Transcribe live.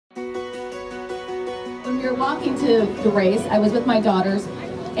we were walking to the race, I was with my daughters,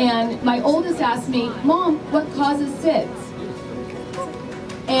 and my oldest asked me, "Mom, what causes SIDS?"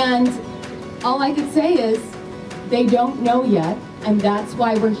 And all I could say is, they don't know yet, and that's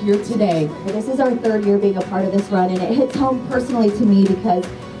why we're here today. This is our third year being a part of this run, and it hits home personally to me because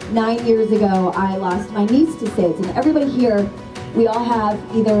 9 years ago I lost my niece to SIDS, and everybody here, we all have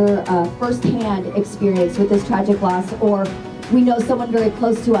either a first-hand experience with this tragic loss, or we know someone very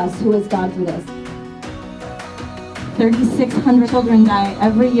close to us who has gone through this. 3,600 children die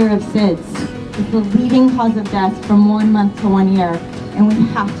every year of SIDS. It's the leading cause of death from 1 month to 1 year, and we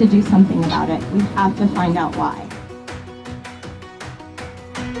have to do something about it. We have to find out why.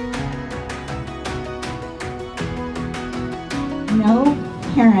 No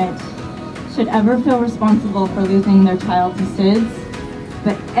parent should ever feel responsible for losing their child to SIDS,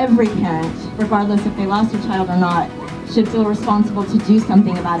 but every parent, regardless if they lost a child or not, should feel responsible to do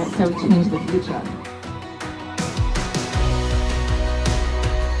something about it so we change the future.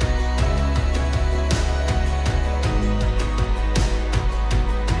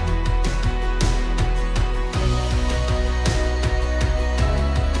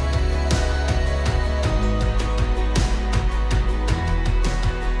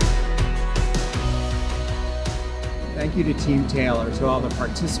 Thank you to Team Taylor, to all the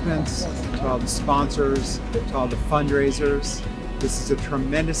participants, to all the sponsors, to all the fundraisers. This is a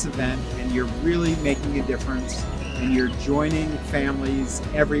tremendous event, and you're really making a difference, and you're joining families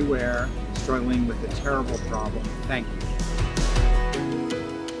everywhere struggling with a terrible problem. Thank you.